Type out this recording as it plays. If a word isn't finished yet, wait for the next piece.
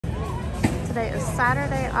Today is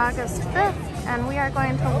Saturday, August 5th, and we are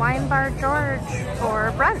going to Wine Bar George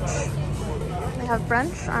for brunch. We have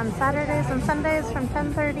brunch on Saturdays and Sundays from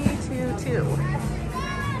 10:30 to 2.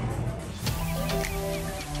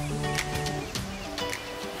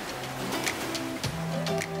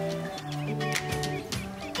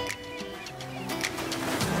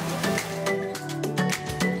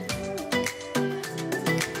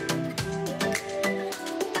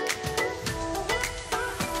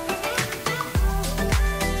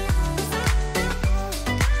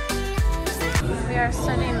 We are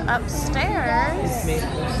sitting upstairs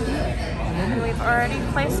and we've already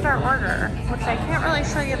placed our order, which I can't really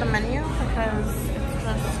show you the menu because it's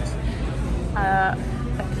just a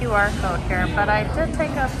QR code here, but I did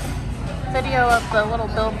take a video of the little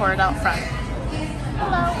billboard out front.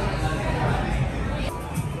 Hello.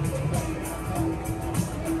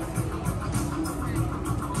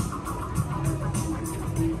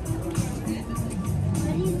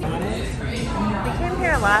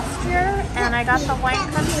 Last year, and I got the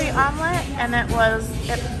Wine Country omelet, and they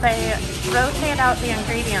rotate out the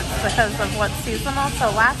ingredients because of what's seasonal.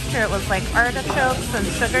 So last year it was like artichokes and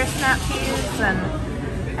sugar snap peas, and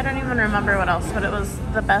I don't even remember what else, but it was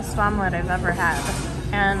the best omelet I've ever had.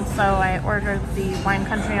 And so I ordered the Wine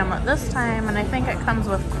Country omelet this time, and I think it comes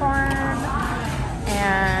with corn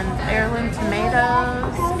and heirloom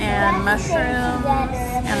tomatoes and mushrooms,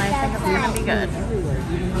 and I think it's gonna be good.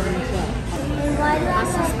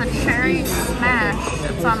 This is the cherry smash.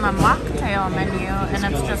 It's on the mocktail menu, and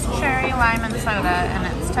it's just cherry, lime, and soda, and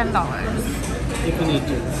it's $10. If you need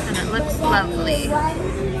to. And it looks lovely.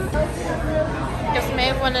 Guess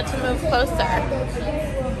Maeve wanted to move closer.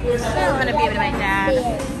 She don't want to be with my dad.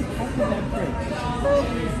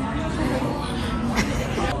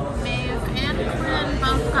 Maeve and Quinn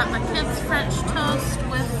both got the kids' French toast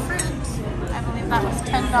with fruit. I believe that was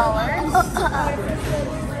 $10.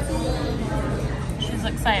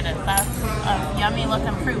 Excited. That's a yummy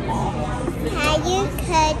looking fruit bowl. How you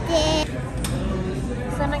cut it?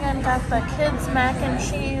 Finnegan got the kids mac and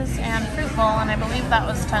cheese and fruit bowl, and I believe that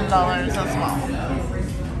was $10 as well.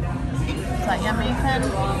 Is that yummy, Finn?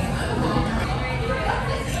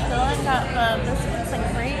 Dylan got the biscuits and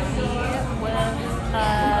gravy with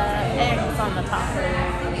eggs on the top.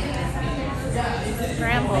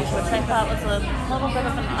 Scrambled, which I thought was a little bit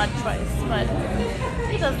of an odd choice, but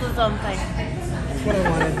he does his own thing. What I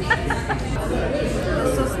wanted.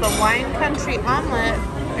 This is the Wine Country omelet.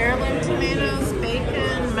 Heirloom tomatoes,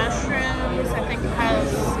 bacon, mushrooms. I think it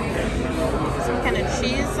has some kind of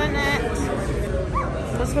cheese in it.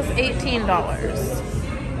 This was $18.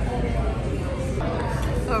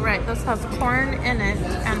 Oh right, this has corn in it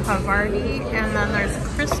and Havarti, and then there's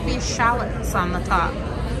crispy shallots on the top.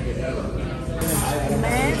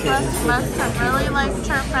 May must have really liked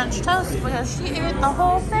her French toast because she ate the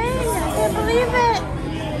whole thing. I can't believe it.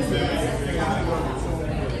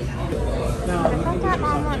 I thought that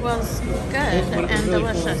omelet was good and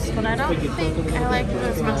delicious, but I don't think I liked it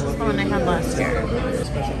as much as the one I had last year.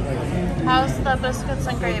 How's the biscuits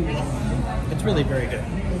and gravy? It's really very good.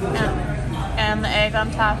 Yeah. And the egg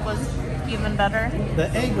on top was even better? The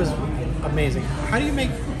egg was amazing. How do you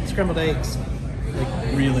make scrambled eggs like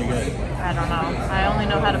really good? I don't know. I only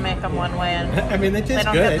know how to make them one way, and I mean, they taste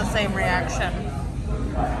good. They don't get the same reaction.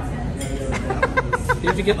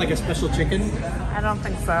 Did you get like a special chicken? I don't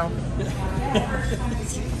think so.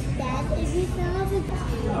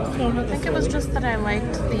 I think it was just that I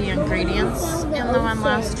liked the ingredients in the one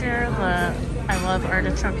last year. I love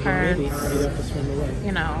artichoke hearts.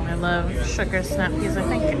 You know, I love sugar snap peas. I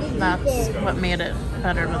think that's what made it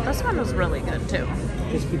better. But this one was really good too.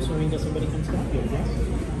 Just keep swimming till somebody comes to help you, yes?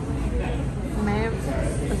 Maeve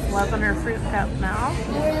is loving her fruit cup now.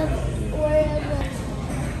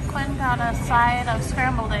 Quinn got a side of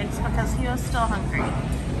scrambled eggs because he was still hungry.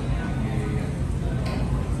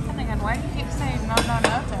 Finnegan, why do you keep saying no to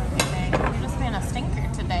everything? You're just being a stinker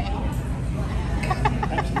today.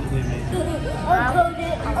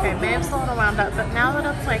 Okay, Maeve's a little wound up, but now that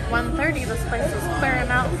it's like 1:30, this place is clearing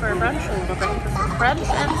out for brunch a little bit. Brunch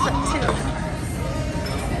ends at 2.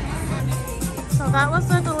 So that was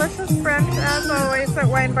a delicious brunch as always at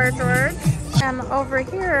Wine Bar George. And over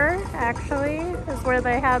here, actually, is where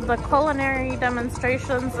they had the culinary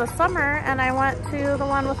demonstrations this summer, and I went to the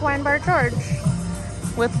one with Wine Bar George,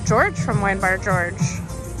 with George from Wine Bar George.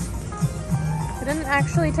 I didn't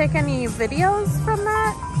actually take any videos from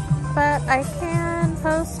that, but I can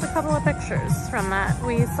post a couple of pictures from that.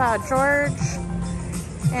 We saw George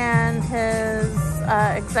and his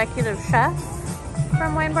executive chef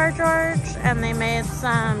from Wine Bar George, and they made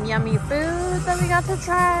some yummy food that we got to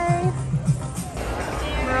try.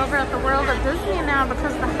 We're over at the World of Disney now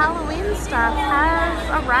because the Halloween stuff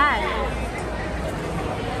has arrived.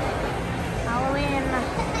 Halloween.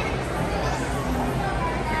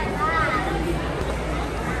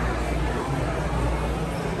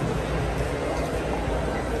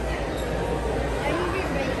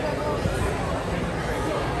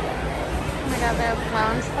 Oh my god, they have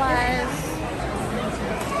lounge flies.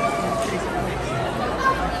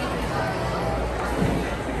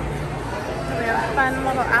 We have fun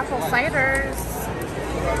little apple ciders.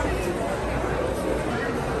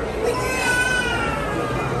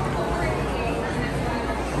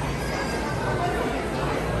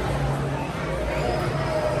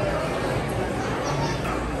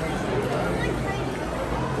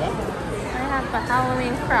 I have the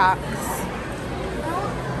Halloween Crocs.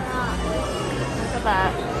 Look at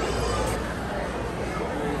that.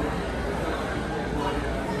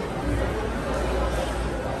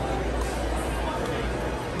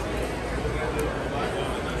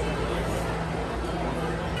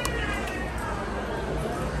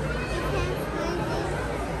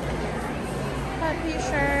 Puppy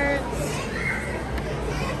shirts,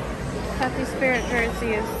 Puppy Spirit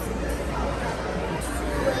jerseys.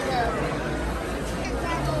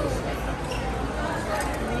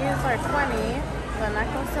 These are 20, the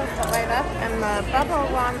necklaces that light up, and the bubble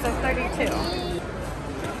wands are 32.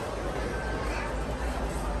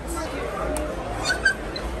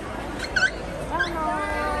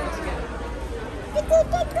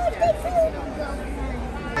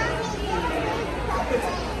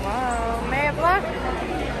 Whoa, May of Luck.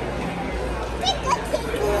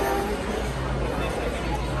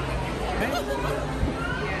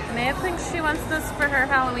 Maya thinks she wants this for her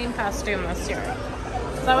Halloween costume this year.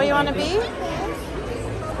 Is that what you want to be?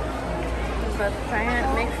 There's a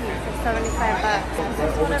giant Mickey for 75 bucks.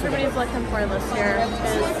 This is what everybody's looking for this year, is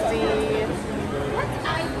the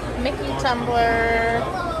Mickey tumbler.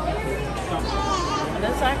 It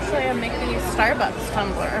is actually a Mickey Starbucks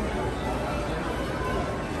tumbler.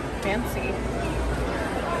 Fancy.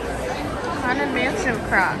 Haunted Mansion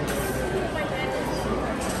Crocs.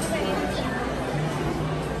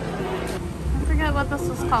 I forget what this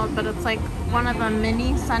is called, but it's like one of the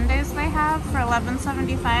mini sundaes they have for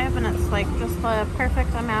 $11.75, and it's like just the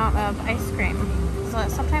perfect amount of ice cream. So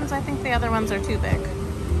sometimes I think the other ones are too big.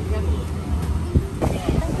 I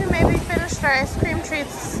think we maybe finished our ice cream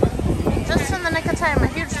treats just in the nick of time. A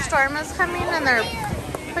huge storm is coming and they're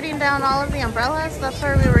putting down all of the umbrellas. That's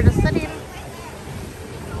where we were just sitting.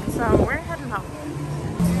 So we're heading home.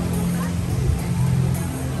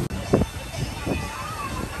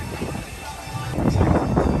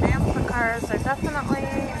 The cars are definitely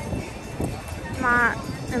not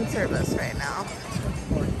in service right now.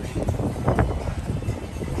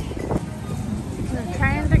 We're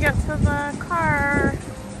trying to get to the car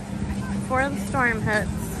before the storm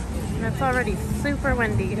hits, and it's already super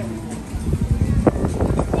windy.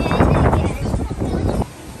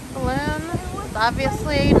 Balloon is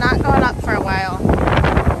obviously not going up for a while.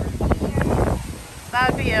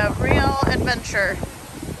 That would be a real adventure.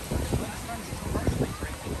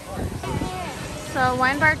 So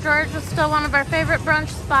Wine Bar George is still one of our favorite brunch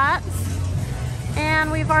spots,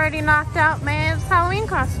 and we've already knocked out May's Halloween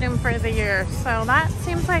costume for the year, so that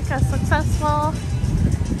seems like a successful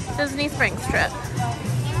Disney Springs trip.